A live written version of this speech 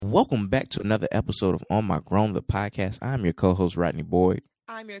Welcome back to another episode of On My Grown, the podcast. I'm your co-host, Rodney Boyd.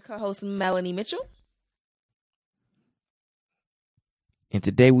 I'm your co-host, Melanie Mitchell. And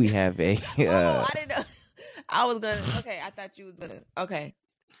today we have a... I didn't know. I was going to... Okay, I thought you was going to... Okay.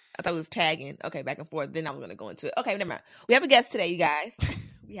 I thought it was tagging. Okay, back and forth. Then I was going to go into it. Okay, never mind. We have a guest today, you guys.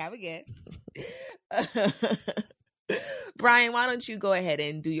 We have a guest. Brian, why don't you go ahead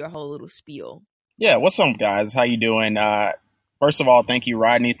and do your whole little spiel? Yeah, what's up, guys? How you doing? First of all, thank you,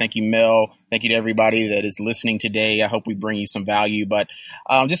 Rodney. Thank you, Mel. Thank you to everybody that is listening today. I hope we bring you some value. But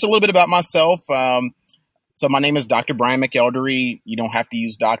just a little bit about myself. So my name is Dr. Brian McElderry. You don't have to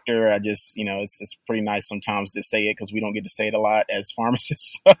use doctor. I just, it's pretty nice sometimes to say it because we don't get to say it a lot as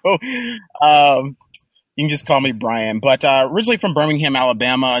pharmacists. So you can just call me Brian. But originally from Birmingham,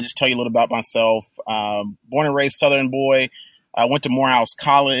 Alabama. I'll just tell you a little about myself. Born and raised Southern boy. I went to Morehouse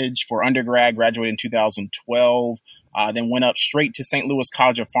College for undergrad, graduated in 2012, then went up straight to St. Louis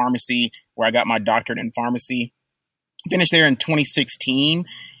College of Pharmacy, where I got my doctorate in pharmacy. Finished there in 2016,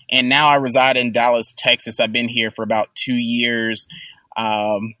 and now I reside in Dallas, Texas. I've been here for about 2 years,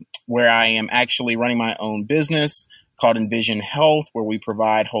 where I am actually running my own business called Envision Health, where we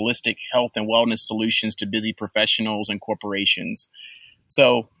provide holistic health and wellness solutions to busy professionals and corporations.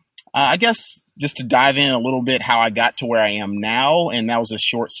 So I guess just to dive in a little bit how I got to where I am now, and that was a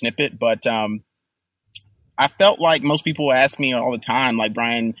short snippet, but I felt like most people ask me all the time, like,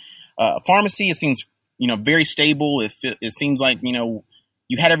 Brian, pharmacy, it seems, very stable. It seems like, you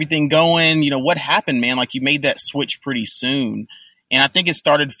had everything going, what happened, man? Like, you made that switch pretty soon. And I think it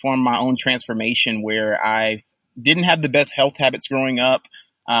started from my own transformation where I didn't have the best health habits growing up.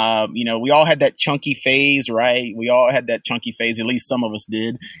 We all had that chunky phase, right? We all had that chunky phase. At least some of us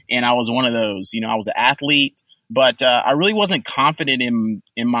did. And I was one of those. I was an athlete, but I really wasn't confident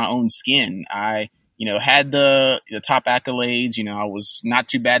in my own skin. I, had the top accolades. I was not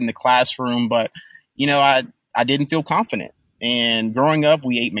too bad in the classroom, but, I didn't feel confident. And growing up,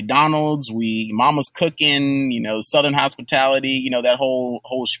 we ate McDonald's, mama's cooking, Southern hospitality, that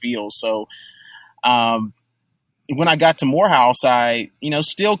whole spiel. So, when I got to Morehouse, I,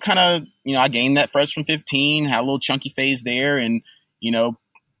 still kind of, I gained that freshman 15, had a little chunky phase there. And,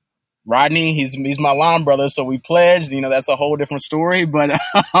 Rodney, he's my line brother. So we pledged, that's a whole different story. But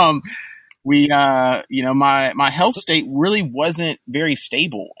my health state really wasn't very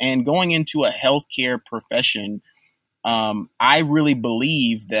stable. And going into a healthcare profession, I really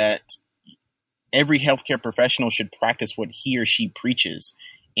believe that every healthcare professional should practice what he or she preaches.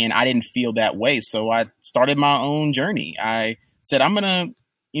 And I didn't feel that way. So I started my own journey. I said, I'm going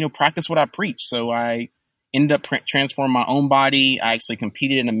to, practice what I preach. So I ended up transforming my own body. I actually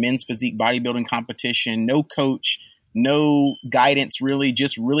competed in a men's physique bodybuilding competition. No coach, no guidance, really,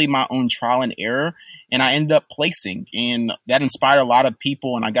 just really my own trial and error. And I ended up placing. And that inspired a lot of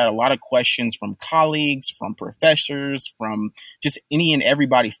people. And I got a lot of questions from colleagues, from professors, from just any and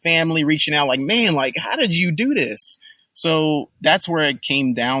everybody, family reaching out like, man, like, how did you do this? So that's where it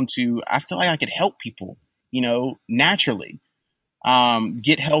came down to. I feel like I could help people, naturally,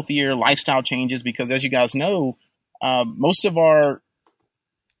 get healthier, lifestyle changes, because as you guys know, most of our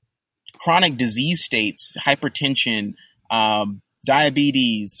chronic disease states, hypertension,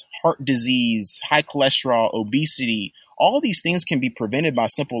 diabetes, heart disease, high cholesterol, obesity, all these things can be prevented by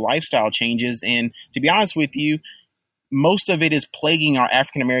simple lifestyle changes. And to be honest with you, most of it is plaguing our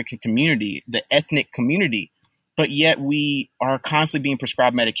African-American community, the ethnic community. But yet we are constantly being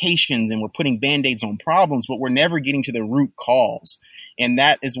prescribed medications and we're putting Band-Aids on problems, but we're never getting to the root cause. And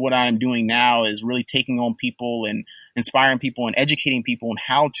that is what I'm doing now, is really taking on people and inspiring people and educating people on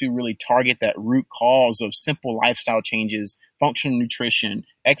how to really target that root cause of simple lifestyle changes, functional nutrition,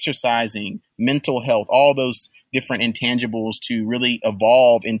 exercising, mental health, all those different intangibles to really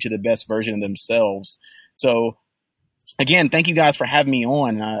evolve into the best version of themselves. So again, thank you guys for having me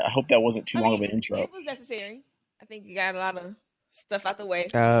on. I hope that wasn't too long of an intro. It was necessary. I think you got a lot of stuff out the way.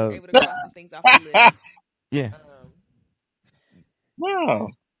 Able to cross some things off the list. Yeah. Wow.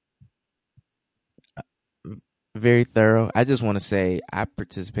 Very thorough. I just want to say I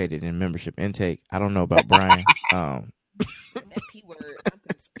participated in membership intake. I don't know about Brian. That P word, I'm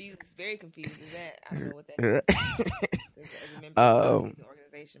confused. Very confused. Is that? I don't know what that is. As a member of the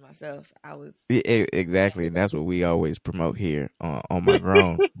organization myself, I was exactly, and that's what we always promote here on My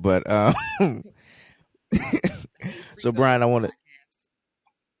Grown. But so Brian, I want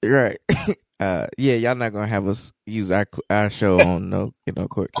to right. Yeah, y'all not gonna have us use our show on no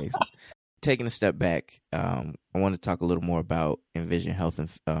court cases. Taking a step back, I want to talk a little more about Envision Health and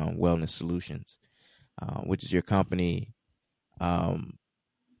Wellness Solutions, which is your company. I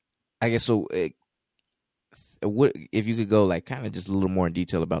guess so. what if you could go like kind of just a little more in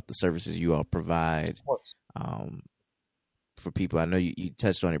detail about the services you all provide for people? I know you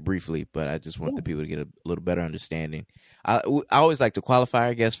touched on it briefly, but I just want the people to get a little better understanding. I always like to qualify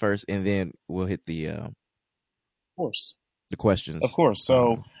our guests first, and then we'll hit the questions. Of course.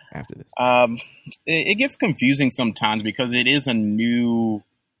 So after this, it gets confusing sometimes because it is a new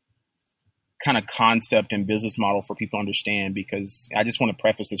kind of concept and business model for people to understand. Because I just want to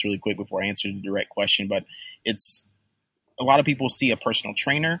preface this really quick before I answer the direct question, but it's a lot of people see a personal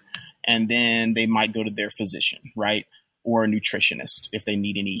trainer and then they might go to their physician, right? Or a nutritionist if they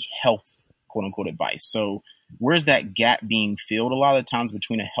need any health, quote unquote, advice. So where's that gap being filled a lot of the times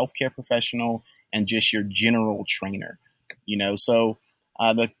between a healthcare professional and just your general trainer? So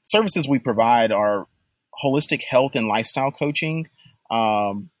the services we provide are holistic health and lifestyle coaching,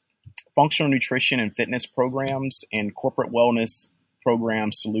 functional nutrition and fitness programs, and corporate wellness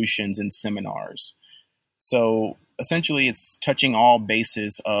program solutions and seminars. So essentially it's touching all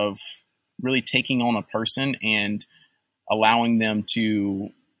bases of really taking on a person and allowing them to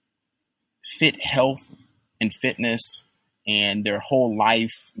fit health and fitness and their whole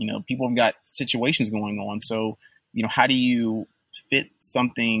life. People have got situations going on. So, how do you fit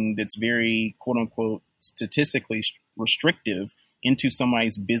something that's very, quote unquote, statistically restrictive into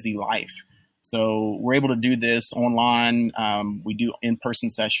somebody's busy life? So we're able to do this online. We do in-person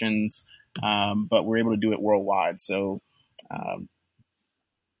sessions, but we're able to do it worldwide. So,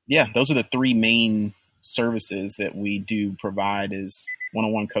 those are the three main services that we do provide: is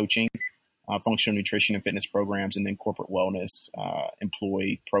one-on-one coaching, functional nutrition and fitness programs, and then corporate wellness,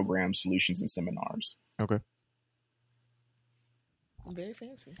 employee programs, solutions, and seminars. Okay. Very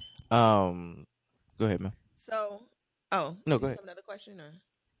fancy. Go ahead, man. So, no, go ahead. Another question, or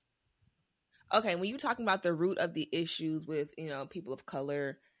okay, when you're talking about the root of the issues with people of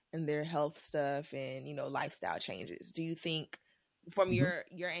color and their health stuff and lifestyle changes, do you think from your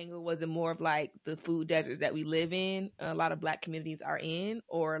angle, was it more of like the food deserts that we live in, a lot of Black communities are in,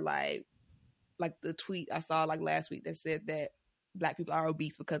 or like the tweet I saw like last week that said that Black people are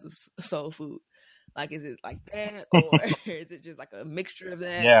obese because of soul food? Like, is it like that, or is it just like a mixture of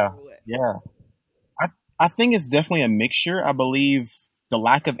that? Yeah. I think it's definitely a mixture. I believe the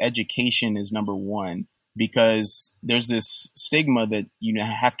lack of education is number one, because there's this stigma that you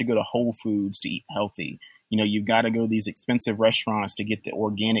have to go to Whole Foods to eat healthy. You've got to go to these expensive restaurants to get the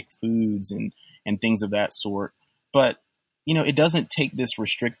organic foods and things of that sort. But, it doesn't take this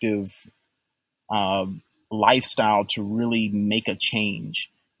restrictive lifestyle to really make a change.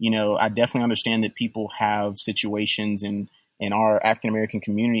 I definitely understand that people have situations, and our African-American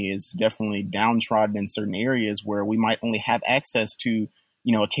community is definitely downtrodden in certain areas where we might only have access to, a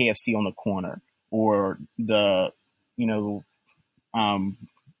KFC on the corner, or the,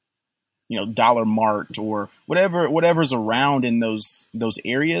 Dollar Mart, or whatever's around in those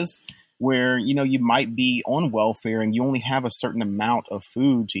areas where, you might be on welfare and you only have a certain amount of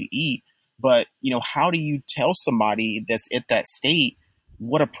food to eat. But, how do you tell somebody that's at that state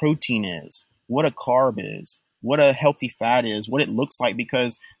what a protein is, what a carb is, what a healthy fat is, what it looks like?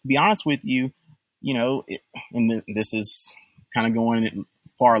 Because to be honest with you, this is kind of going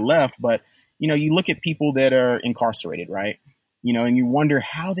far left, but, you look at people that are incarcerated, right? And you wonder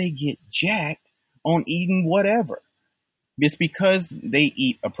how they get jacked on eating whatever. It's because they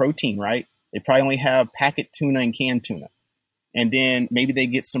eat a protein, right? They probably only have packet tuna and canned tuna. And then maybe they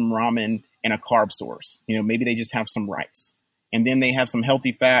get some ramen and a carb source. Maybe they just have some rice. And then they have some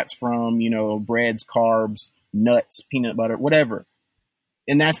healthy fats from, breads, carbs, nuts, peanut butter, whatever.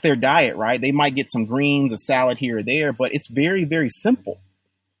 And that's their diet, right? They might get some greens, a salad here or there, but it's very, very simple.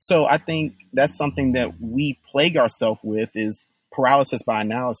 So I think that's something that we plague ourselves with, is paralysis by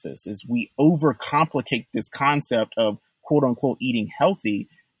analysis, is we overcomplicate this concept of quote unquote eating healthy,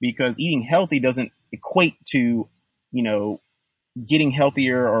 because eating healthy doesn't equate to, getting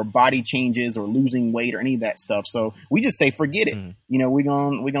healthier or body changes or losing weight or any of that stuff. So we just say, forget it. We're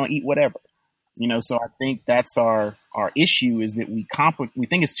going to eat whatever, so I think that's our issue, is that we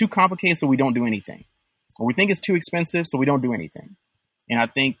think it's too complicated, so we don't do anything, or we think it's too expensive, so we don't do anything. And I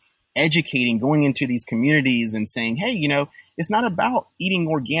think educating, going into these communities and saying, hey, it's not about eating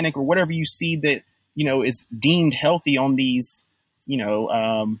organic or whatever you see that, is deemed healthy on these,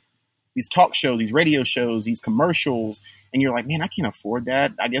 these talk shows, these radio shows, these commercials. And you're like, man, I can't afford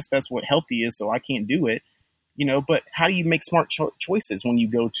that. I guess that's what healthy is, so I can't do it. But how do you make smart choices when you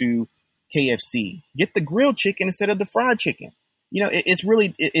go to KFC? Get the grilled chicken instead of the fried chicken. It's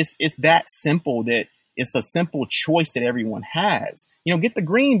really, it's that simple, that it's a simple choice that everyone has. Get the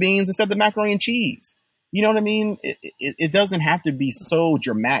green beans instead of the macaroni and cheese. You know what I mean? It doesn't have to be so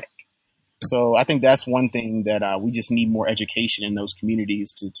dramatic. So I think that's one thing that we just need more education in those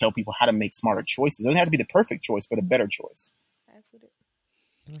communities to tell people how to make smarter choices. It doesn't have to be the perfect choice, but a better choice.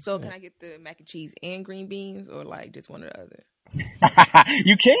 So can I get the mac and cheese and green beans, or like just one or the other?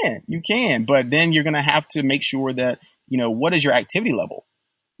 You can, but then you're going to have to make sure that, what is your activity level?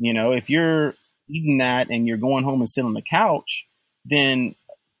 If you're eating that and you're going home and sitting on the couch, then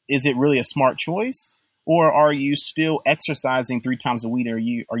is it really a smart choice? Or are you still exercising 3 times a week? Are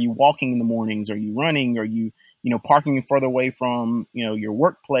you walking in the mornings? Are you running? Are you, parking further away from, your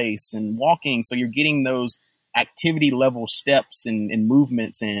workplace and walking? So you're getting those activity level steps and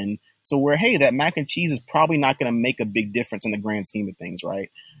movements in. So where, hey, that mac and cheese is probably not going to make a big difference in the grand scheme of things,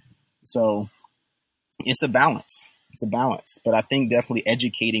 right? So it's a balance. But I think definitely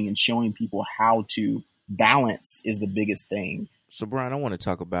educating and showing people how to balance is the biggest thing. So Brian, I want to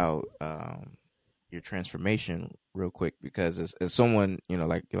talk about your transformation real quick, because as someone,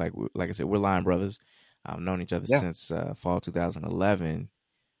 like I said, we're Line Brothers. I've known each other since fall 2011.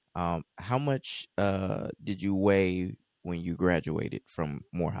 How much did you weigh when you graduated from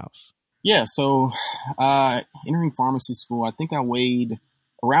Morehouse? Yeah, so entering pharmacy school, I think I weighed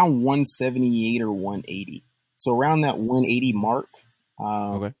around 178 or 180. So around that 180 mark,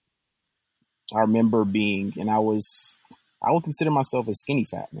 Okay. I remember being, and I would consider myself a skinny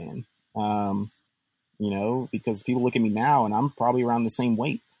fat man, because people look at me now and I'm probably around the same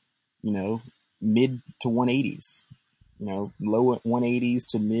weight, mid to 180s, low 180s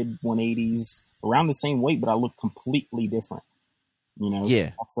to mid 180s, around the same weight, but I look completely different.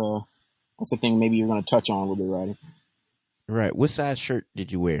 Yeah. That's a thing maybe you're going to touch on a little bit, right? Right. What size shirt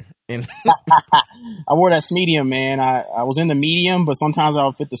did you wear? I wore that medium, man. I was in the medium, but sometimes I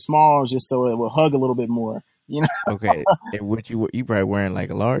would fit the small just so it would hug a little bit more, Okay. And what you probably wearing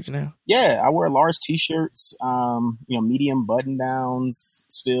like a large now? Yeah, I wear large t-shirts, medium button downs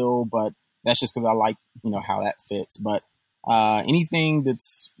still, but that's just because I like, how that fits. But anything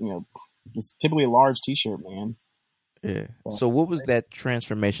that's, it's typically a large t-shirt, man. Yeah. So what was that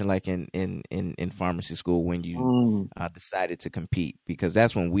transformation like in pharmacy school when you decided to compete? Because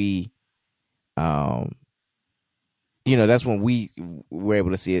that's when we, that's when we were able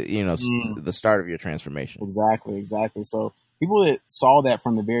to see it, the start of your transformation. Exactly. So people that saw that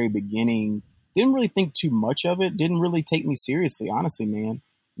from the very beginning didn't really think too much of it, didn't really take me seriously, honestly, man.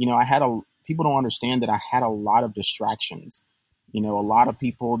 People don't understand that I had a lot of distractions. A lot of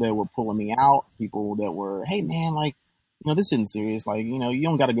people that were pulling me out, people that were, hey, man, like, this isn't serious. Like, you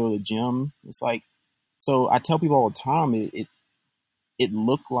don't got to go to the gym. It's like, so I tell people all the time, it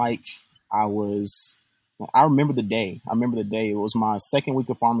looked like I remember the day. It was my second week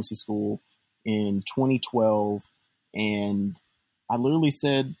of pharmacy school in 2012. And I literally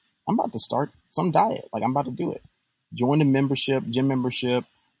said, I'm about to start some diet. Like, I'm about to do it. Joined a gym membership.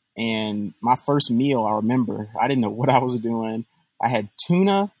 And my first meal, I remember, I didn't know what I was doing. I had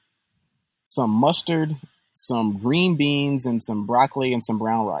tuna, some mustard, some green beans, and some broccoli and some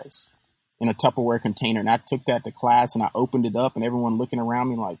brown rice in a Tupperware container. And I took that to class and I opened it up and everyone looking around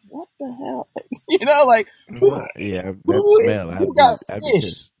me like, what the hell? Like, yeah, that smell. You got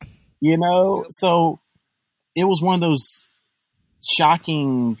fish, So it was one of those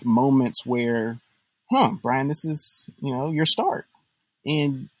shocking moments where, Brian, this is, your start.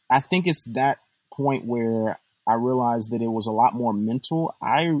 And I think it's that point where I realized that it was a lot more mental.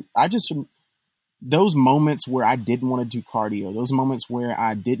 Those moments where I didn't want to do cardio, those moments where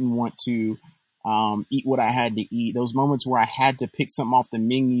I didn't want to eat what I had to eat, those moments where I had to pick something off the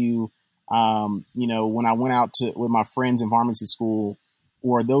menu, when I went out with my friends in pharmacy school,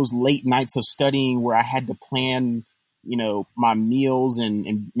 or those late nights of studying where I had to plan, my meals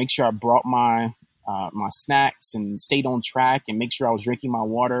and make sure I brought my snacks and stayed on track and make sure I was drinking my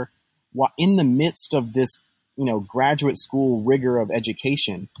water while in the midst of this, graduate school rigor of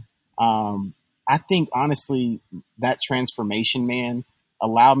education. I think honestly that transformation, man,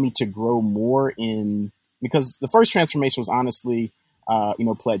 allowed me to grow more because the first transformation was honestly,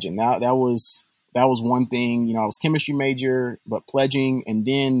 pledging. Now that was one thing, I was chemistry major, but pledging, and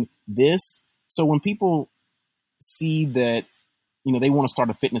then this. So when people see that, they want to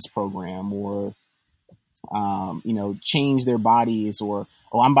start a fitness program or, change their bodies, or,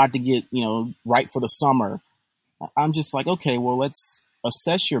 I'm about to get, right for the summer. I'm just like, okay, well, let's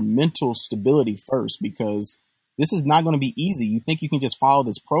assess your mental stability first, because this is not going to be easy. You think you can just follow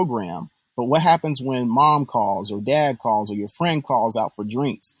this program, but what happens when mom calls or dad calls or your friend calls out for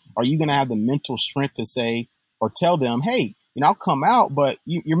drinks? Are you going to have the mental strength to say or tell them, hey, I'll come out, but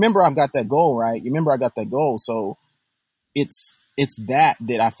you remember I've got that goal, right? You remember I got that goal. So it's that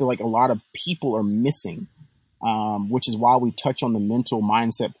I feel like a lot of people are missing. which is why we touch on the mental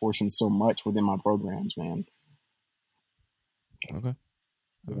mindset portion so much within my programs, man. Okay.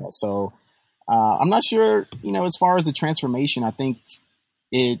 Yeah, so I'm not sure, as far as the transformation, I think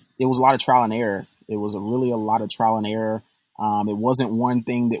it was a lot of trial and error. It was really a lot of trial and error. It wasn't one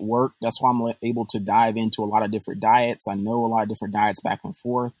thing that worked. That's why I'm able to dive into a lot of different diets. I know a lot of different diets back and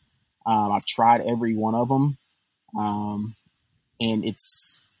forth. I've tried every one of them. And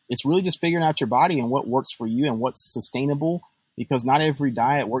it's really just figuring out your body and what works for you and what's sustainable, because not every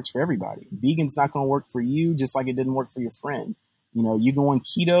diet works for everybody. Vegan's not going to work for you, just like it didn't work for your friend. You go on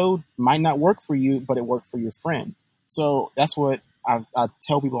keto, might not work for you, but it worked for your friend. So that's what I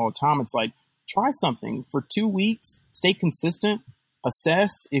tell people all the time. It's like, try something for 2 weeks, stay consistent,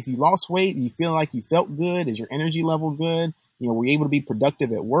 assess if you lost weight, you feel like you felt good, is your energy level good? Were you able to be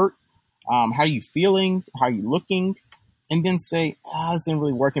productive at work? How are you feeling? How are you looking? And then say, this isn't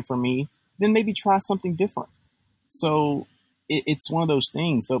really working for me. Then maybe try something different. So it's one of those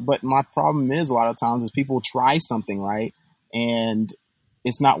things. So, but my problem is a lot of times is people try something, right? And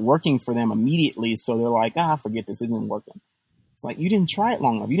it's not working for them immediately. So they're like, forget this, it isn't working. It's like, you didn't try it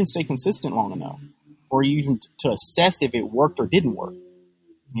long enough. You didn't stay consistent long enough for you even to assess if it worked or didn't work,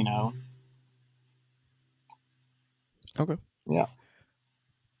 Okay. Yeah.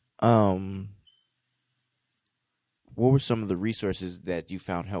 What were some of the resources that you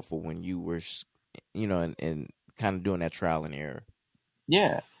found helpful when you were, and kind of doing that trial and error?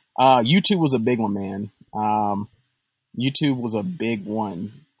 Yeah. YouTube was a big one, man. YouTube was a big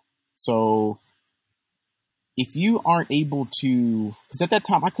one. So if you aren't able to, because at that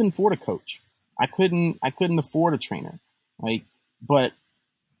time I couldn't afford a coach. I couldn't afford a trainer. But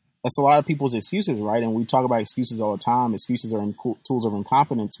that's a lot of people's excuses, right? And we talk about excuses all the time. Excuses are tools of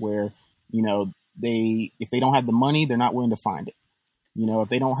incompetence where, if they don't have the money, they're not willing to find it. If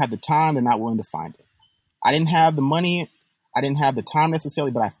they don't have the time, they're not willing to find it. I didn't have the money. I didn't have the time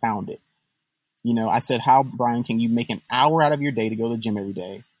necessarily, but I found it. I said, how, Brian, can you make an hour out of your day to go to the gym every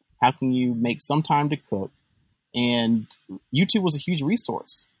day? How can you make some time to cook? And YouTube was a huge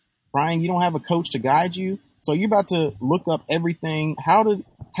resource. Brian, you don't have a coach to guide you. So you're about to look up everything, how to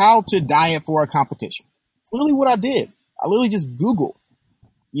diet for a competition. Literally what I did. I literally just Googled,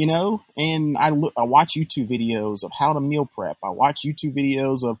 and I watch YouTube videos of how to meal prep. I watch YouTube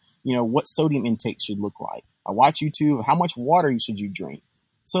videos of, what sodium intake should look like. I watch YouTube of how much water should you drink.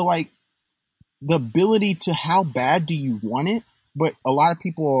 So the ability to how bad do you want it? But a lot of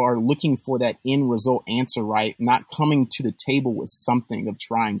people are looking for that end result answer, right? Not coming to the table with something, of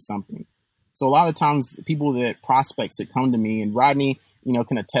trying something. So a lot of times prospects that come to me, and Rodney,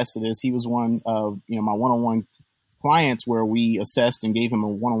 can attest to this. He was one of, my one-on-one clients where we assessed and gave him a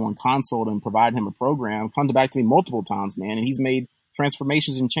one-on-one consult and provided him a program, come back to me multiple times, man. And he's made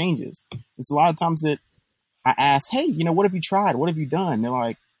transformations and changes. It's a lot of times that I ask, hey, what have you tried? What have you done? And they're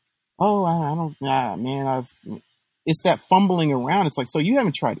like, oh, I don't, man, it's that fumbling around. It's like, so you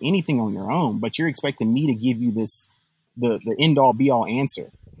haven't tried anything on your own, but you're expecting me to give you this, the end all be all answer,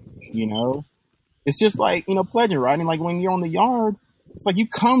 It's just like, pledging, right? And like when you're on the yard, it's like you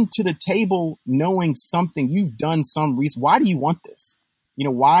come to the table knowing something, you've done some reason. Why do you want this?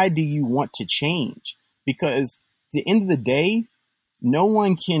 Why do you want to change? Because at the end of the day, no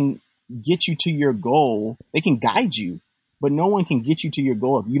one can get you to your goal. They can guide you, but no one can get you to your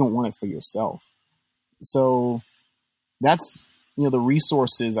goal if you don't want it for yourself. So that's, the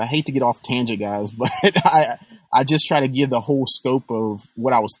resources. I hate to get off tangent, guys, but I just try to give the whole scope of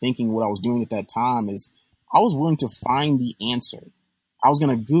what I was thinking, what I was doing at that time is I was willing to find the answer. I was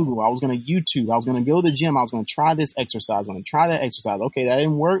going to Google, I was going to YouTube, I was going to go to the gym, I was going to try this exercise, I'm going to try that exercise. Okay, that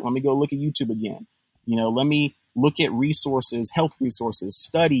didn't work. Let me go look at YouTube again. Let me look at resources, health resources,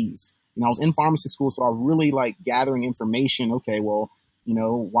 studies. I was in pharmacy school, so I was really gathering information. Okay, well,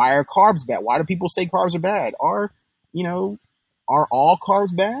 why are carbs bad? Why do people say carbs are bad? Are all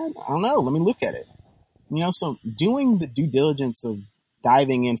carbs bad? I don't know. Let me look at it. So doing the due diligence of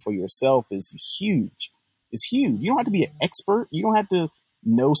diving in for yourself is huge. It's huge. You don't have to be an expert. You don't have to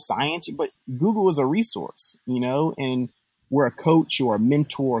know science, but Google is a resource, and where a coach or a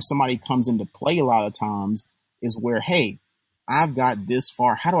mentor or somebody comes into play a lot of times is where, hey, I've got this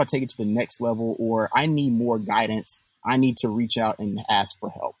far. How do I take it to the next level? Or I need more guidance. I need to reach out and ask for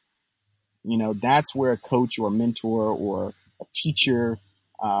help. That's where a coach or a mentor or a teacher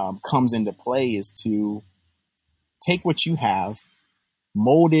comes into play, is to take what you have,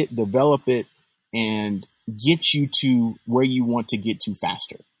 mold it, develop it, and get you to where you want to get to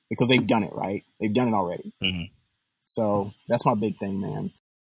faster, because they've done it, right? They've done it already. Mm-hmm. So that's my big thing, man.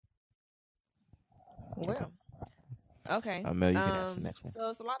 Well, Okay. Mel, you can answer the next one. So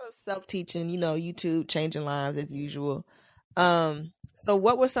it's a lot of self-teaching, YouTube, changing lives as usual. So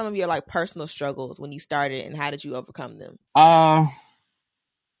what were some of your like personal struggles when you started, and how did you overcome them? I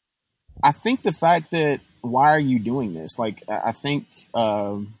think the fact that why are you doing this? Like, I think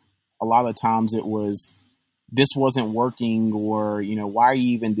a lot of the times it was this wasn't working, or why are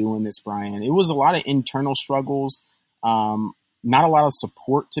you even doing this, Brian? It was a lot of internal struggles, not a lot of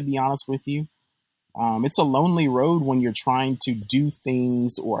support, to be honest with you. It's a lonely road when you're trying to do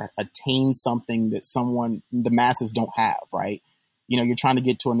things or attain something that the masses don't have, right? You're trying to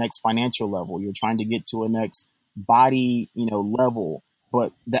get to a next financial level. You're trying to get to a next body, level.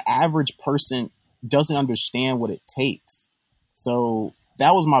 But the average person doesn't understand what it takes. So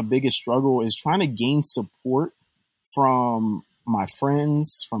that was my biggest struggle, is trying to gain support from my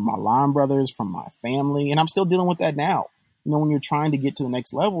friends, from my line brothers, from my family. And I'm still dealing with that now. When you're trying to get to the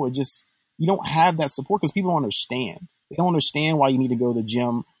next level, you don't have that support because people don't understand. They don't understand why you need to go to the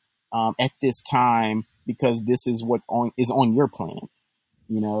gym at this time, because this is what is on your plan,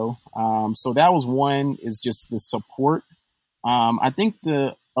 So that was one, is just the support. I think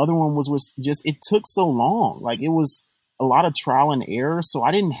the other one was just, it took so long. Like, it was a lot of trial and error. So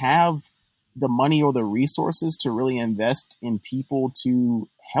I didn't have the money or the resources to really invest in people to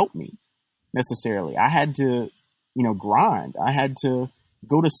help me necessarily. I had to, grind. I had to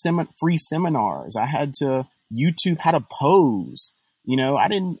go to free seminars. I had to YouTube how to pose. This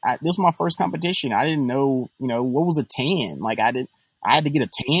was my first competition. I didn't know, what was a tan. Like, I had to get a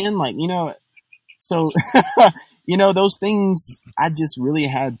tan, so, those things, I just really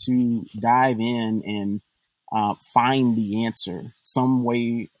had to dive in and find the answer some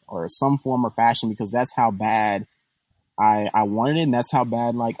way or some form or fashion, because that's how bad I wanted it. And that's how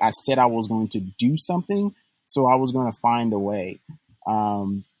bad, like, I said I was going to do something. So I was going to find a way.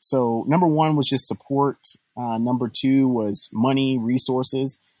 So number one was just support. Number two was money,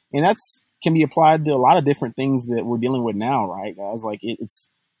 resources. And that's can be applied to a lot of different things that we're dealing with now, right, guys? Like,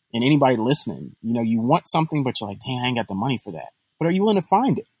 it's, and anybody listening, you want something, but you're like, dang, I ain't got the money for that. But are you willing to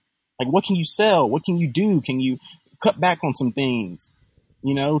find it? Like, what can you sell? What can you do? Can you cut back on some things,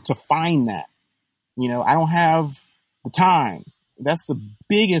 to find that? I don't have the time. That's the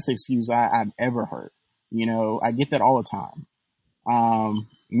biggest excuse I've ever heard. I get that all the time.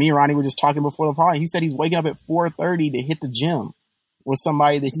 Me and Ronnie were just talking before the podcast. He said he's waking up at 4:30 to hit the gym with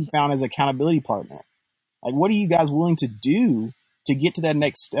somebody that he found as an accountability partner. Like, what are you guys willing to do to get to that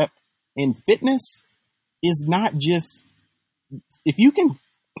next step? In fitness is not just,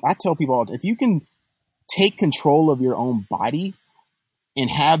 I tell people all the time, if you can take control of your own body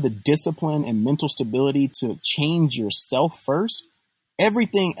and have the discipline and mental stability to change yourself first,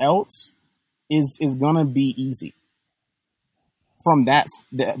 everything else is going to be easy from that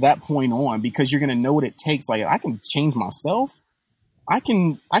point on, because you're going to know what it takes. Like, I can change myself. I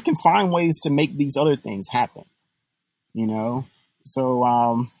can find ways to make these other things happen,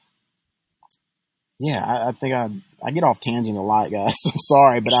 So, yeah, I think I get off tangent a lot, guys. I'm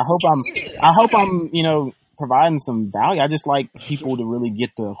sorry, but I hope I'm, providing some value. I just like people to really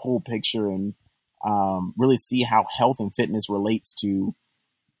get the whole picture and really see how health and fitness relates to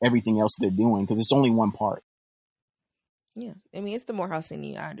everything else they're doing, because it's only one part. Yeah, I mean, it's the Morehouse in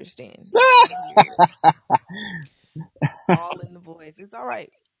you. I understand. All in the voice. It's all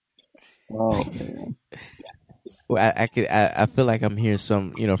right. Oh, man. Well, I feel like I'm hearing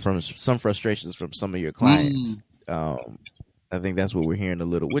some, from some frustrations from some of your clients. I think that's what we're hearing a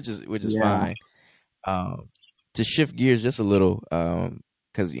little, which is fine. To shift gears just a little,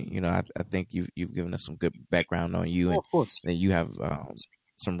 because I think you've given us some good background on you, of course, and you have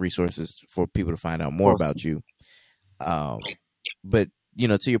some resources for people to find out more about you. But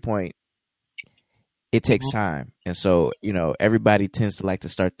to your point, it takes time, and so everybody tends to like to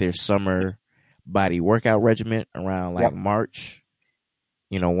start their summer body workout regimen around like March.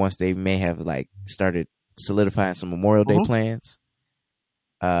 Once they may have like started solidifying some Memorial Day plans.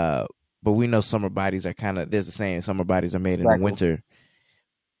 But we know summer bodies are there's a saying, summer bodies are made in the winter.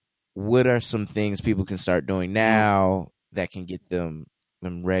 What are some things people can start doing now that can get them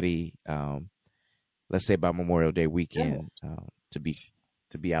ready, let's say by Memorial Day weekend, to be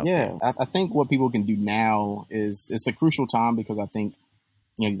out there? I think what people can do now is, it's a crucial time, because I think,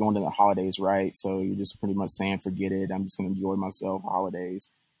 you're going to the holidays, right? So you're just pretty much saying, forget it. I'm just going to enjoy myself, holidays,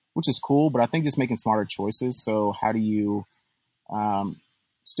 which is cool. But I think just making smarter choices. So how do you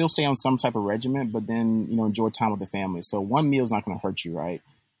still stay on some type of regimen, but then, enjoy time with the family? So one meal is not going to hurt you, right?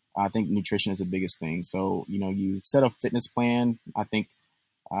 I think nutrition is the biggest thing. So, you set a fitness plan. I think,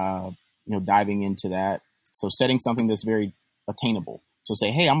 diving into that. So setting something that's very attainable. So say,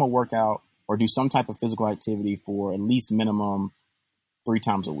 hey, I'm going to work out or do some type of physical activity for at least minimum 3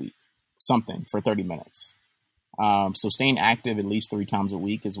 times a week, something for 30 minutes. So staying active at least 3 times a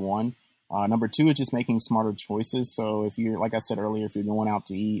week is one. Number 2 is just making smarter choices. So if you're, like I said earlier, if you're going out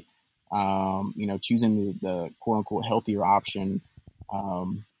to eat, choosing the quote unquote healthier option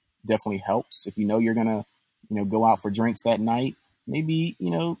definitely helps. If you know you're gonna, go out for drinks that night, maybe,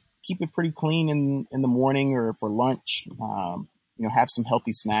 keep it pretty clean in the morning or for lunch. Have some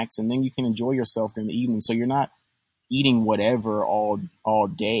healthy snacks, and then you can enjoy yourself during the evening. So you're not eating whatever all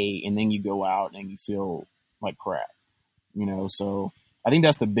day, and then you go out and you feel like crap. So I think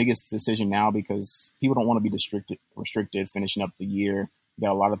that's the biggest decision now, because people don't want to be restricted finishing up the year. You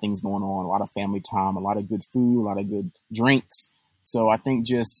got a lot of things going on, a lot of family time, a lot of good food, a lot of good drinks. So I think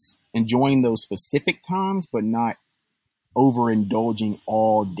just enjoying those specific times, but not overindulging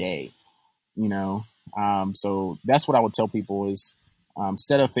all day, So that's what I would tell people is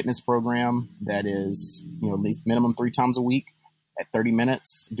set a fitness program that is, at least minimum 3 times a week at 30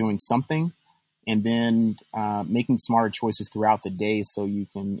 minutes doing something, and then making smarter choices throughout the day so you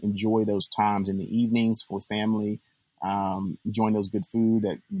can enjoy those times in the evenings for family, enjoying those good food,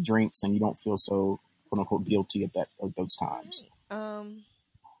 that drinks, and you don't feel so quote unquote guilty at those times.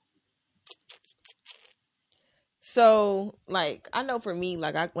 So like, I know for me,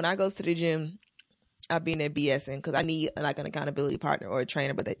 like when I go to the gym, I be in there BSing because I need like an accountability partner or a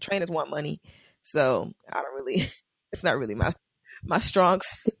trainer, but the trainers want money. So I don't really, it's not really my strong.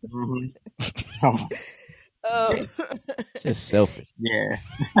 Just selfish. Yeah.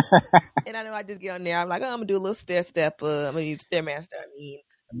 And I know I just get on there. I'm like, I'm going to do a little step. I'm going to use Stairmaster. I mean,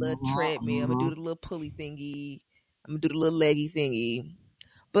 a little treadmill. I'm going to do the little pulley thingy. I'm going to do the little leggy thingy.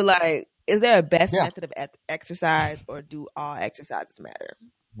 But like, is there a best method of exercise, or do all exercises matter?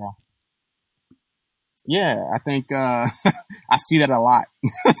 Yeah, I think I see that a lot.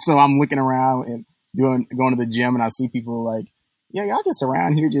 So I'm looking around and going to the gym, and I see people like, yeah, y'all just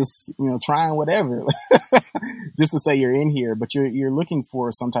around here just, trying whatever just to say you're in here, but you're looking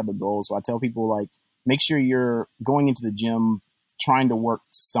for some type of goal. So I tell people, like, make sure you're going into the gym trying to work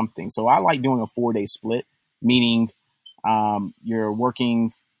something. So I like doing a 4-day split, meaning you're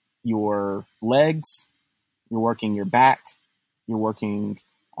working your legs, you're working your back, you're working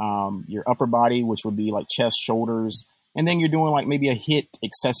your upper body, which would be like chest, shoulders, and then you're doing like maybe a HIIT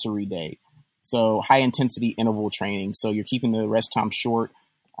accessory day. So high intensity interval training. So you're keeping the rest time short,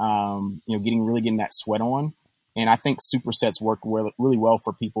 getting that sweat on. And I think supersets work really well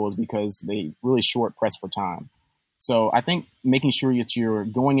for people is because they really short press for time. So I think making sure that you're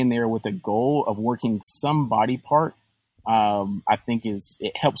going in there with a goal of working some body part, I think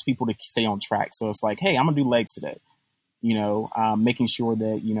it helps people to stay on track. So it's like, hey, I'm gonna do legs today. Making sure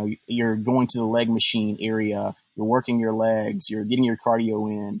that, you're going to the leg machine area, you're working your legs, you're getting your cardio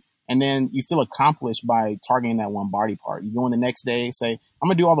in, and then you feel accomplished by targeting that one body part. You go in the next day, say, I'm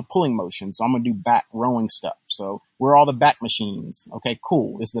going to do all the pulling motions. So I'm going to do back rowing stuff. So where are all the back machines? Okay,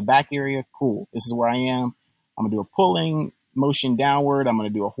 cool. This is the back area. Cool. This is where I am. I'm going to do a pulling motion downward. I'm going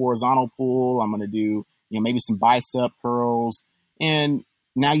to do a horizontal pull. I'm going to do, maybe some bicep curls. And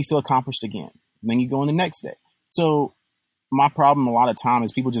now you feel accomplished again. And then you go in the next day. So my problem a lot of time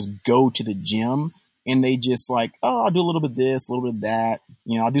is people just go to the gym and they just like, oh, I'll do a little bit of this, a little bit of that.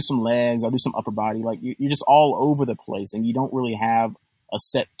 I'll do some legs, I'll do some upper body. Like you're just all over the place, and you don't really have a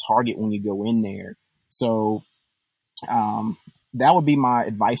set target when you go in there. So that would be my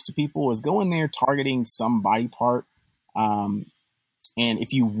advice to people: is go in there targeting some body part. And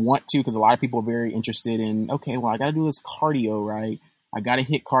if you want to, because a lot of people are very interested in, okay, well, I got to do this cardio, right? I got to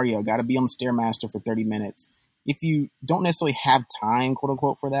hit cardio. I got to be on the Stairmaster for 30 minutes. If you don't necessarily have time, quote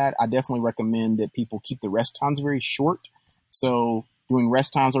unquote, for that, I definitely recommend that people keep the rest times very short. So doing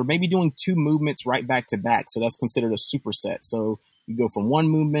rest times, or maybe doing 2 movements right back to back. So that's considered a superset. So you go from one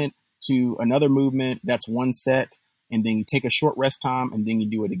movement to another movement. That's one set. And then you take a short rest time, and then you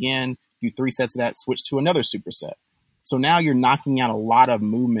do it again. Do 3 sets of that, switch to another superset. So now you're knocking out a lot of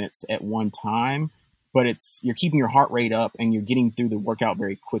movements at one time, but you're keeping your heart rate up and you're getting through the workout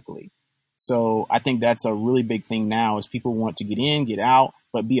very quickly. So I think that's a really big thing now, is people want to get in, get out,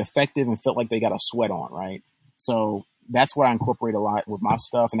 but be effective and feel like they got a sweat on, right? So that's what I incorporate a lot with my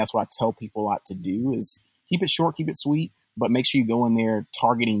stuff. And that's what I tell people a lot to do, is keep it short, keep it sweet, but make sure you go in there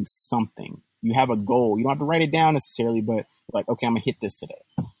targeting something. You have a goal. You don't have to write it down necessarily, but like, okay, I'm gonna hit this today.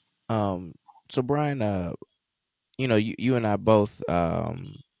 So Brian, you and I both,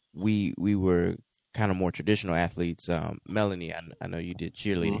 we were kind of more traditional athletes. Melanie, I know you did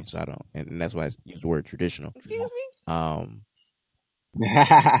cheerleading, so I don't, and that's why I use the word traditional. Excuse me?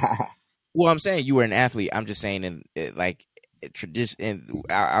 Well, I'm saying you were an athlete. I'm just saying, like, tradition, and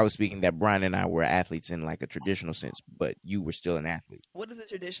I was speaking that Brian and I were athletes in like a traditional sense, but you were still an athlete. What is a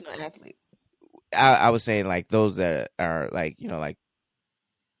traditional athlete? I was saying like those that are like, like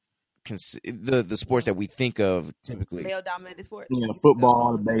the sports that we think of typically. Male dominated sports.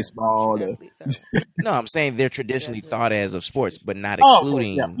 Football, baseball. No, I'm saying they're traditionally thought as of sports, but not Oh,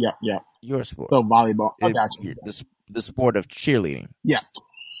 excluding yeah. your sport. So volleyball. I got you. The sport of cheerleading. Yeah.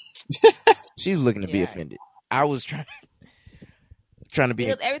 She was looking to be offended. I was trying to be.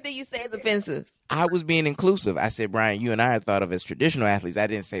 Because everything you say is offensive. I was being inclusive. I said, Brian, you and I are thought of as traditional athletes. I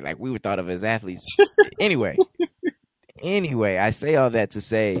didn't say like we were thought of as athletes. Anyway, I say all that to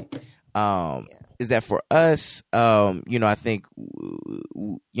say, is that for us, I think,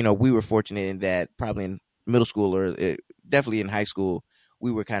 we were fortunate in that probably in middle school or definitely in high school,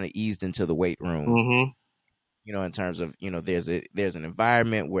 we were kind of eased into the weight room. Mm-hmm. In terms of, there's an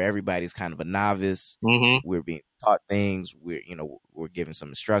environment where everybody's kind of a novice. Mm-hmm. We're being taught things. We're given some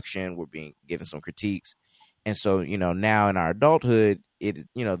instruction. We're being given some critiques. And so, now in our adulthood,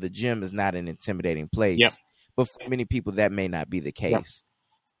 the gym is not an intimidating place. Yep. But for many people, that may not be the case. Yep.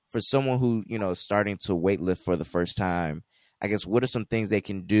 For someone who, is starting to weightlift for the first time, I guess, what are some things they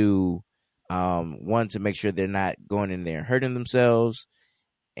can do, one, to make sure they're not going in there and hurting themselves,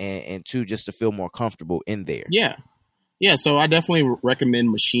 and two, just to feel more comfortable in there? Yeah. So I definitely recommend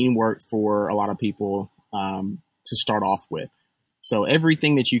machine work for a lot of people to start off with. So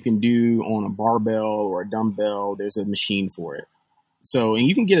everything that you can do on a barbell or a dumbbell, there's a machine for it. So, and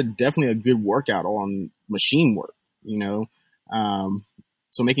you can get definitely a good workout on machine work,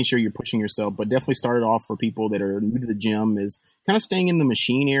 so making sure you're pushing yourself, but definitely start it off for people that are new to the gym is kind of staying in the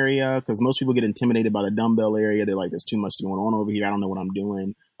machine area, because most people get intimidated by the dumbbell area. They're like, there's too much going on over here. I don't know what I'm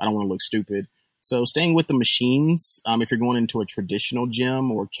doing. I don't want to look stupid. So staying with the machines, if you're going into a traditional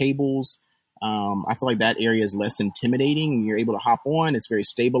gym or cables, I feel like that area is less intimidating. You're able to hop on. It's very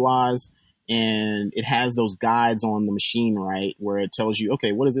stabilized, and it has those guides on the machine, right, where it tells you,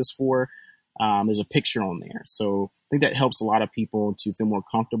 okay, what is this for? There's a picture on there. So I think that helps a lot of people to feel more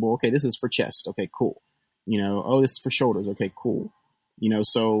comfortable. Okay, this is for chest. Okay, cool. Oh, this is for shoulders. Okay, cool.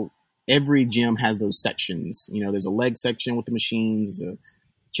 So every gym has those sections. There's a leg section with the machines, there's a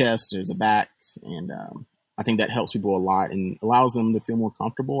chest, there's a back. And I think that helps people a lot and allows them to feel more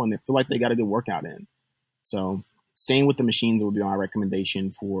comfortable and they feel like they got a good workout in. So staying with the machines would be my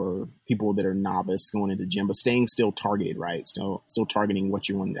recommendation for people that are novice going into the gym, but staying still targeted, right? Still targeting what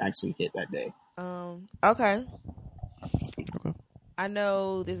you want to actually hit that day. Okay. I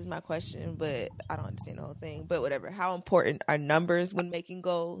know this is my question, but I don't understand the whole thing. But whatever. How important are numbers when making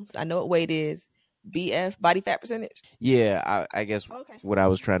goals? I know what weight is. BF, body fat percentage? Yeah, I guess what I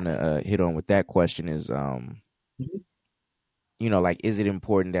was trying to hit on with that question is, like, is it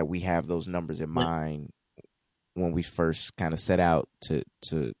important that we have those numbers in mind when we first kind of set out to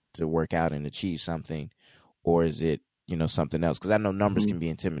work out and achieve something, or is it, something else? Because I know numbers can be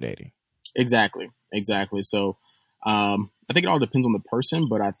intimidating. Exactly. So I think it all depends on the person,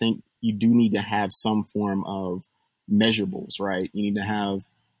 but I think you do need to have some form of measurables, right? You need to have,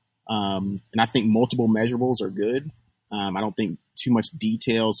 and I think multiple measurables are good. I don't think too much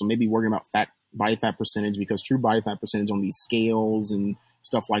detail. So maybe worrying about body fat percentage, because true body fat percentage on these scales and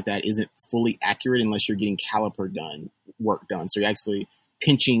stuff like that isn't fully accurate unless you're getting caliper work done. So you're actually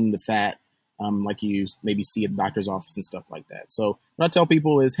pinching the fat, like you maybe see at the doctor's office and stuff like that. So what I tell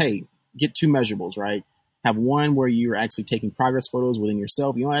people is, hey, get two measurables, right? Have one where you're actually taking progress photos within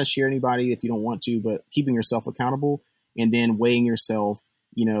yourself. You don't have to share anybody if you don't want to, but keeping yourself accountable, and then weighing yourself,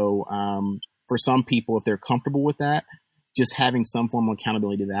 for some people, if they're comfortable with that, just having some form of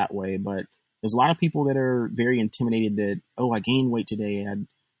accountability that way. But there's a lot of people that are very intimidated that, I gained weight today.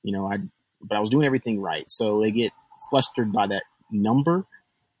 But I was doing everything right. So they get flustered by that number.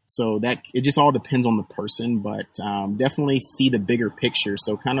 So that it just all depends on the person, but definitely see the bigger picture.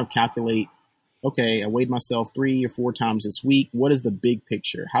 So kind of calculate, okay, I weighed myself 3 or 4 times this week. What is the big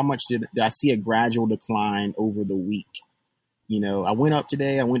picture? How much did I see a gradual decline over the week? I went up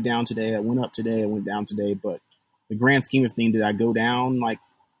today, I went down today, I went up today, I went down today. But the grand scheme of things, did I go down like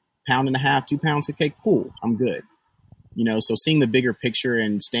 1.5 pounds, 2 pounds? Okay, cool. I'm good. So seeing the bigger picture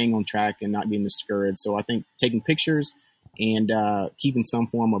and staying on track and not getting discouraged. So I think taking pictures and keeping some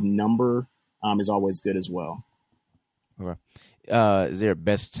form of number is always good as well. Okay. Is there a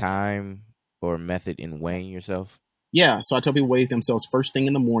best time or method in weighing yourself? Yeah. So I tell people weigh themselves first thing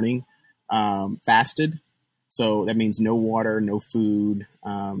in the morning, fasted. So that means no water, no food,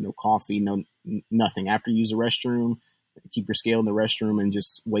 no coffee, nothing. After you use the restroom, keep your scale in the restroom and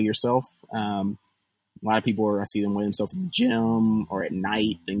just weigh yourself. A lot of people I see them weigh themselves at the gym or at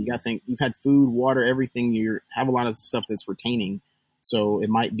night, and you got to think you've had food, water, everything. You have a lot of stuff that's retaining, so it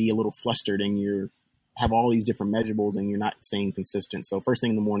might be a little flustered, and you have all these different measurables, and you're not staying consistent. So first thing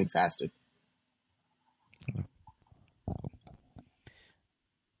in the morning, fasted.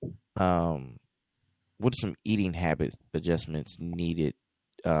 What are some eating habit adjustments needed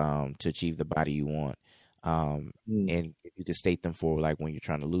to achieve the body you want? And if you could state them for like when you're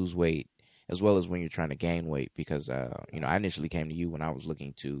trying to lose weight, as well as when you're trying to gain weight, because I initially came to you when I was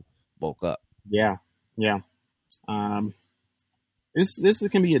looking to bulk up. Yeah. This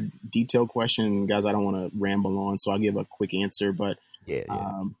can be a detailed question, guys. I don't want to ramble on, so I'll give a quick answer. But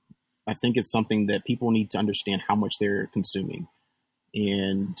I think it's something that people need to understand how much they're consuming.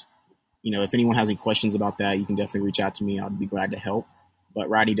 And, if anyone has any questions about that, you can definitely reach out to me. I'll be glad to help. But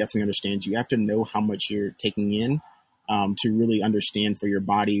Rodney definitely understands. You have to know how much you're taking in to really understand for your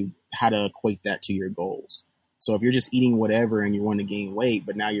body how to equate that to your goals. So if you're just eating whatever and you want to gain weight,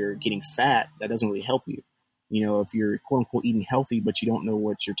 but now you're getting fat, that doesn't really help you. If you're quote unquote eating healthy, but you don't know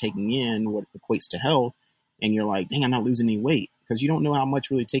what you're taking in, what equates to health, and you're like, dang, I'm not losing any weight because you don't know how much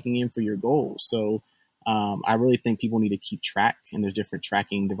really taking in for your goals. So I really think people need to keep track, and there's different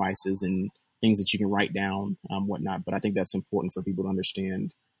tracking devices and things that you can write down, whatnot. But I think that's important for people to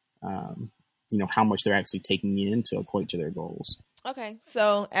understand, how much they're actually taking in to equate to their goals. Okay.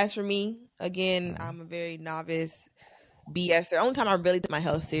 So as for me, again, I'm a very novice BSer. The only time I really took my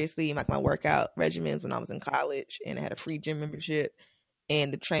health seriously, like my workout regimens, when I was in college and I had a free gym membership,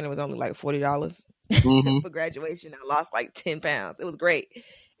 and the trainer was only like $40 for graduation. I lost like 10 pounds. It was great.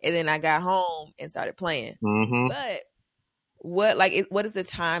 And then I got home and started playing. But what is the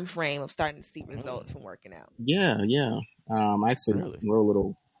time frame of starting to see results from working out? Yeah. I actually wrote a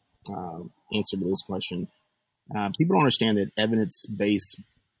little answer to this question. People don't understand that evidence-based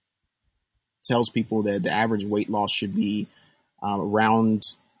tells people that the average weight loss should be around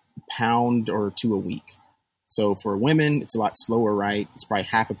a pound or 2 a week. So for women, it's a lot slower, right? It's probably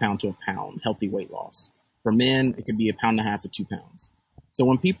half a pound to a pound, healthy weight loss. For men, it could be 1.5 pounds to 2 pounds. So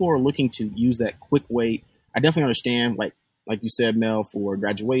when people are looking to use that quick weight, I definitely understand, like you said, Mel, for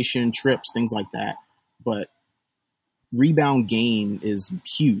graduation, trips, things like that. But rebound gain is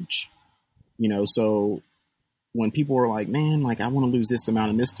huge, so when people are like, man, like I want to lose this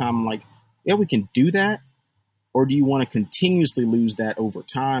amount in this time, I'm like, yeah, we can do that. Or do you want to continuously lose that over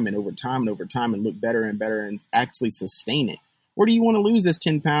time and over time and over time and look better and better and actually sustain it? Or do you want to lose this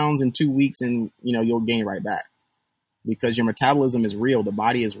 10 pounds in 2 weeks and, you'll gain it right back? Because your metabolism is real. The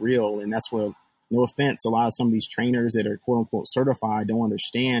body is real. And that's what, no offense, a lot of some of these trainers that are quote unquote certified don't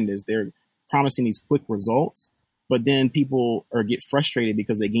understand is they're promising these quick results. But then people get frustrated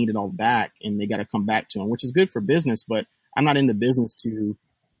because they gained it all back and they got to come back to them, which is good for business. But I'm not in the business to,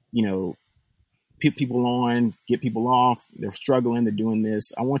 put people on, get people off. They're struggling. They're doing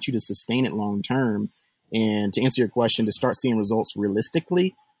this. I want you to sustain it long term. And to answer your question, to start seeing results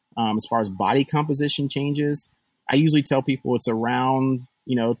realistically, as far as body composition changes, I usually tell people it's around,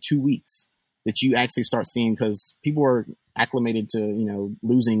 2 weeks that you actually start seeing, because people are acclimated to,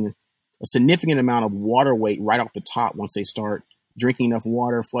 losing a significant amount of water weight right off the top once they start drinking enough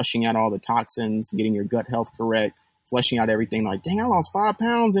water, flushing out all the toxins, getting your gut health correct, flushing out everything. Like, dang, I lost 5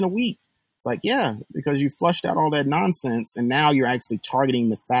 pounds in a week. It's like, yeah, because you flushed out all that nonsense, and now you're actually targeting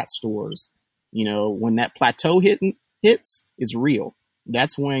the fat stores. When that plateau hits, it's real.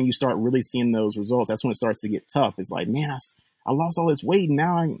 That's when you start really seeing those results. That's when it starts to get tough. It's like, man, I lost all this weight and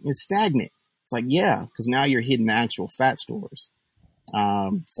now it's stagnant. It's like, yeah, because now you're hitting the actual fat stores.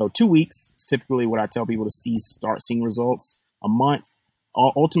 So 2 weeks is typically what I tell people to start seeing results. A month.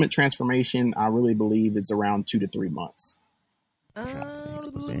 Ultimate transformation, I really believe it's around 2 to 3 months. Is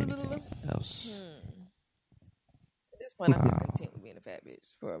there anything else? At this point, I'm just content with being a fat bitch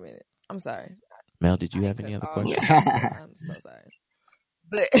for a minute. I'm sorry. Mel, did you have any other questions? I'm so sorry.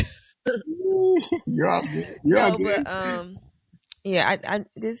 But you're all good. You're all good. But yeah, I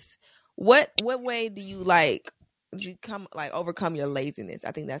just what way do you overcome your laziness?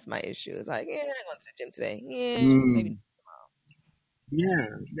 I think that's my issue. It's like, yeah, I'm going to the gym today. Yeah, maybe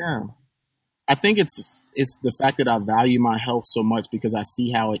tomorrow. Yeah. I think it's the fact that I value my health so much because I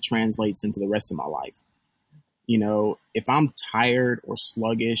see how it translates into the rest of my life. If I'm tired or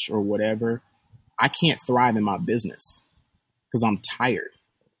sluggish or whatever, I can't thrive in my business because I'm tired.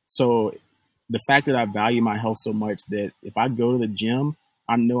 So the fact that I value my health so much that if I go to the gym,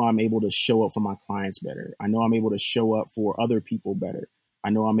 I know I'm able to show up for my clients better. I know I'm able to show up for other people better. I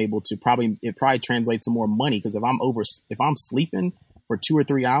know I'm able to it probably translates to more money, because if I'm sleeping for 2 or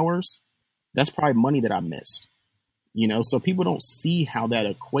 3 hours, that's probably money that I missed. So people don't see how that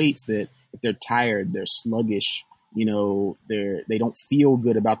equates, that if they're tired, they're sluggish, they don't feel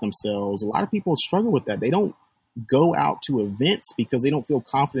good about themselves. A lot of people struggle with that. They don't go out to events because they don't feel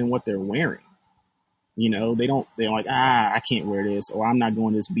confident in what they're wearing. They're like, I can't wear this, or I'm not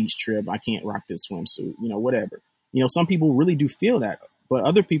going to this beach trip. I can't rock this swimsuit, whatever. Some people really do feel that, but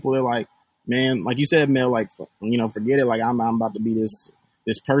other people are like, man, like you said, Mel, like, forget it. Like I'm about to be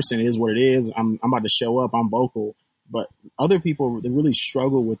this person. It is what it is. I'm about to show up. I'm vocal. But other people, they really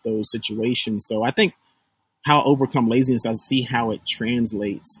struggle with those situations. So I think how I overcome laziness, I see how it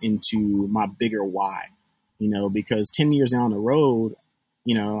translates into my bigger why, because 10 years down the road,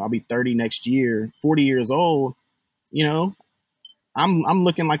 I'll be 30 next year, 40 years old, I'm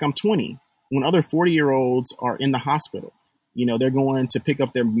looking like I'm 20 when other 40-year-olds are in the hospital. They're going to pick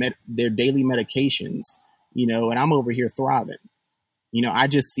up their daily medications, and I'm over here thriving. I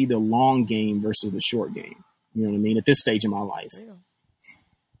just see the long game versus the short game. You know what I mean? At this stage in my life. Yeah.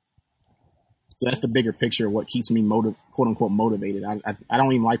 So that's the bigger picture of what keeps me quote unquote motivated. I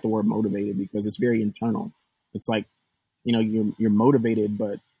don't even like the word motivated because it's very internal. It's like, you're motivated,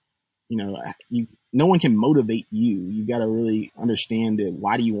 but no one can motivate you. You got to really understand that.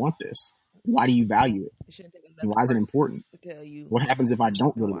 Why do you want this? Why do you value it? And why is it important? Tell you what happens if I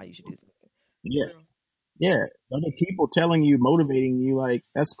don't go to why you should do something. Yeah. Yeah. Other people telling you, motivating you, like,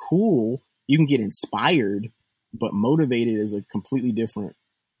 that's cool. You can get inspired, but motivated is a completely different,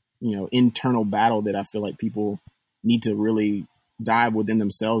 internal battle that I feel like people need to really dive within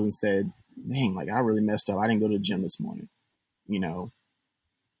themselves and said, dang, like I really messed up. I didn't go to the gym this morning.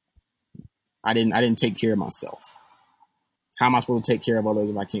 I didn't take care of myself. How am I supposed to take care of others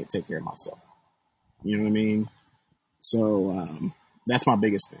if I can't take care of myself? You know what I mean? So that's my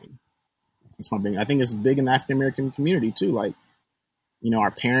biggest thing. I think it's big in the African American community too. Like, our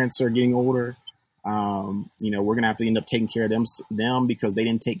parents are getting older. We're gonna have to end up taking care of them because they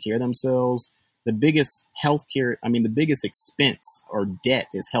didn't take care of themselves. The biggest expense or debt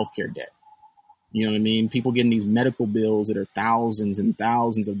is healthcare debt. You know what I mean? People getting these medical bills that are thousands and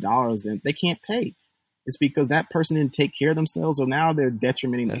thousands of dollars that they can't pay. It's because that person didn't take care of themselves, so now they're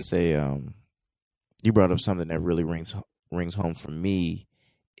detrimenting. That's you brought up something that really rings home for me.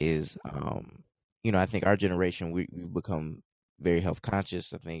 Is I think our generation we've become very health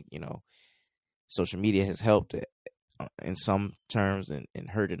conscious. I think social media has helped in some terms and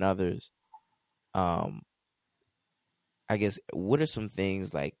hurt in others. I guess what are some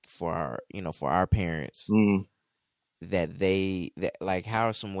things like for our parents that like how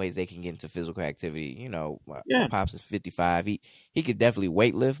are some ways they can get into physical activity? My pops is 55. He could definitely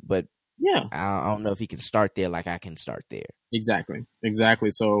weightlift, but I don't know if he can start there like I can start there. Exactly.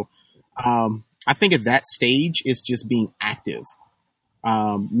 So I think at that stage it's just being active,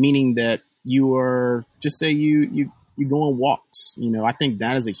 meaning that you are just say you go on walks. I think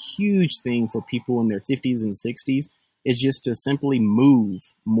that is a huge thing for people in their 50s and 60s. Is just to simply move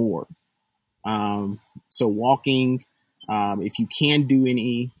more. So walking, if you can do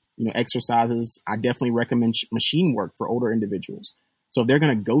any, exercises, I definitely recommend machine work for older individuals. So if they're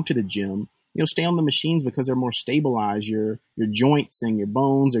going to go to the gym, stay on the machines because they're more stabilized. Your joints and your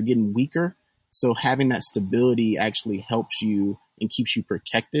bones are getting weaker. So having that stability actually helps you and keeps you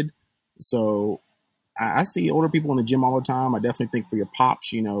protected. So I see older people in the gym all the time. I definitely think for your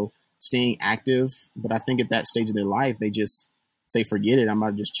pops, staying active, but I think at that stage of their life, they just say, forget it. I'm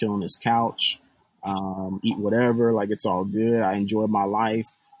about to just chill on this couch, eat whatever. Like, it's all good. I enjoy my life.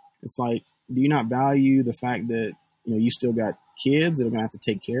 It's like, do you not value the fact that, you still got kids that are going to have to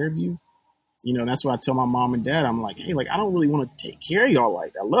take care of you? That's what I tell my mom and dad. I'm like, hey, like, I don't really want to take care of y'all.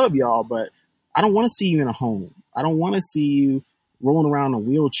 Like, I love y'all, but I don't want to see you in a home. I don't want to see you rolling around in a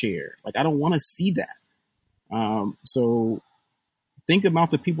wheelchair. Like, I don't want to see that. So think about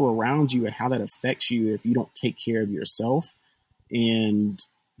the people around you and how that affects you if you don't take care of yourself. And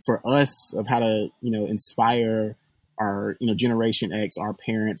for us, of how to, inspire our, Generation X, our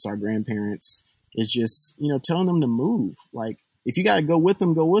parents, our grandparents, is just, telling them to move. Like, if you got to go with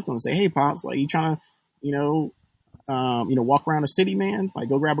them, go with them. Say, hey, pops, like, you trying to, walk around the city, man? Like,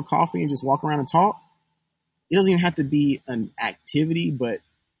 go grab a coffee and just walk around and talk. It doesn't even have to be an activity, but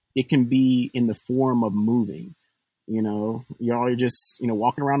it can be in the form of moving. Y'all are just,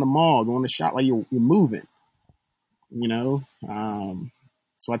 walking around the mall, going to shop, like you're moving,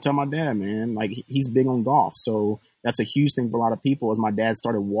 So I tell my dad, man, like he's big on golf. So that's a huge thing for a lot of people as my dad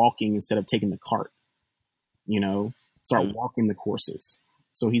started walking instead of taking the cart, start walking the courses.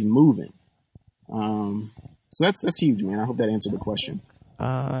 So he's moving. So that's huge, man. I hope that answered the question.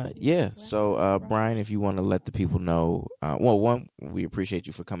 Yeah. So, Brian, if you want to let the people know, one, we appreciate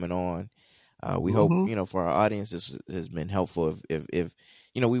you for coming on. We hope, for our audience, this has been helpful. If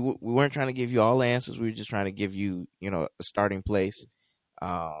we weren't trying to give you all the answers. We were just trying to give you, a starting place.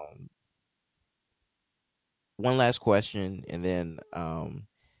 One last question, and then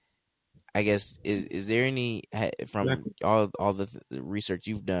I guess is there any, from all the research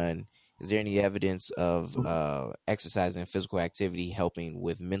you've done, is there any evidence of exercise and physical activity helping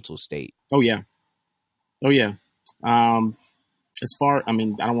with mental state? Oh yeah. As far, I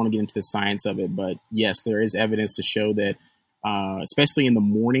don't want to get into the science of it, but yes, there is evidence to show that, especially in the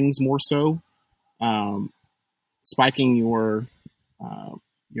mornings more so, spiking your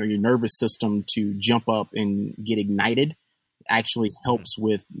nervous system to jump up and get ignited actually helps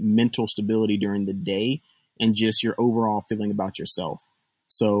with mental stability during the day and just your overall feeling about yourself.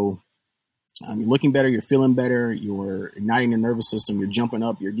 So you're looking better, you're feeling better, you're igniting the nervous system, you're jumping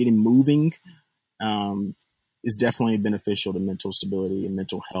up, you're getting moving. Is definitely beneficial to mental stability and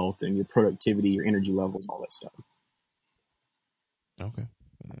mental health and your productivity, your energy levels, all that stuff. Okay.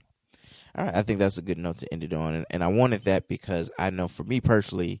 All right. I think that's a good note to end it on. And I wanted that because I know for me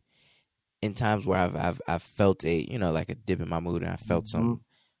personally, in times where I've felt like a dip in my mood, and I felt some,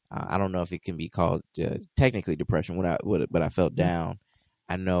 I don't know if it can be called technically depression, but I felt down.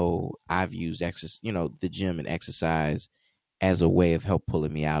 I know I've used the gym and exercise as a way of help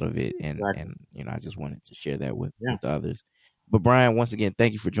pulling me out of it. And, and I just wanted to share that with others. But Brian, once again,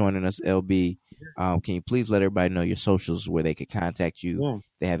 thank you for joining us, LB. Can you please let everybody know your socials where they could contact you if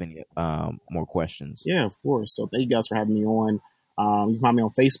they have any more questions? Yeah, of course. So thank you guys for having me on. You can find me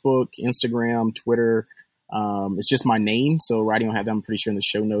on Facebook, Instagram, Twitter. It's just my name. So Rodney will have that, I'm pretty sure, in the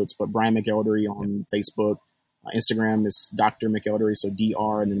show notes. But Brian McElderry on Facebook. Instagram is Dr. McElderry, so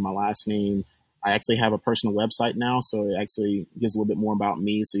DR, and then my last name. I actually have a personal website now, so it actually gives a little bit more about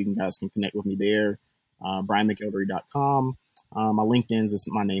me, so you guys can connect with me there. BrianMcElderry.com. My LinkedIn is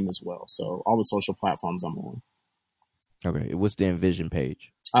my name as well. So all the social platforms I'm on. Okay. What's the Envision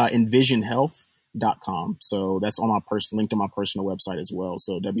page? Envisionhealth.com. So that's on my linked on my personal website as well.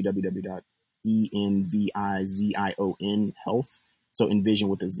 So www.envision health. So Envision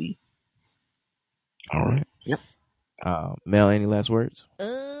with a Z. All right. Yep. Mel, any last words?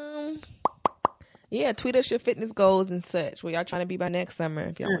 Yeah, tweet us your fitness goals and such. Where y'all trying to be by next summer?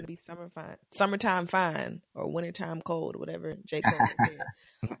 If y'all want to be summertime fine, or wintertime cold, or whatever J. Cole said.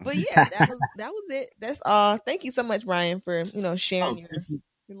 But yeah, that was it. That's all. Thank you so much, Brian, for sharing your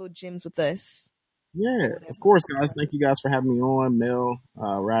little gems with us. Yeah, of course, guys. Thank you guys for having me on. Mel,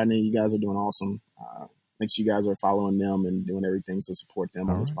 Rodney, you guys are doing awesome. Make sure you guys are following them and doing everything to support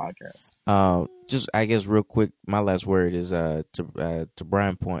them on this podcast. Just, I guess, real quick, my last word is to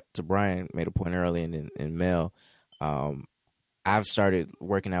Brian made a point earlier, and Mel. I've started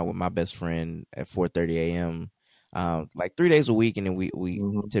working out with my best friend at 4:30 a.m. Like 3 days a week, and then we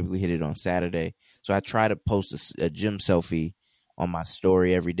typically hit it on Saturday. So I try to post a gym selfie on my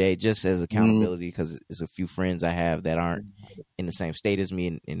story every day, just as accountability, because it's a few friends I have that aren't in the same state as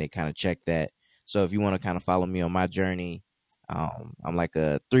me, and they kind of check that. So if you want to kind of follow me on my journey, I'm like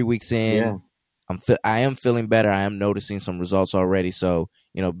 3 weeks in. I am feeling better. I am noticing some results already. So,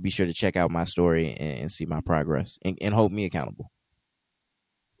 be sure to check out my story and see my progress and hold me accountable.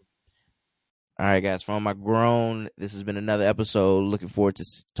 All right, guys, from my grown, this has been another episode. Looking forward to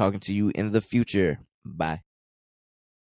talking to you in the future. Bye.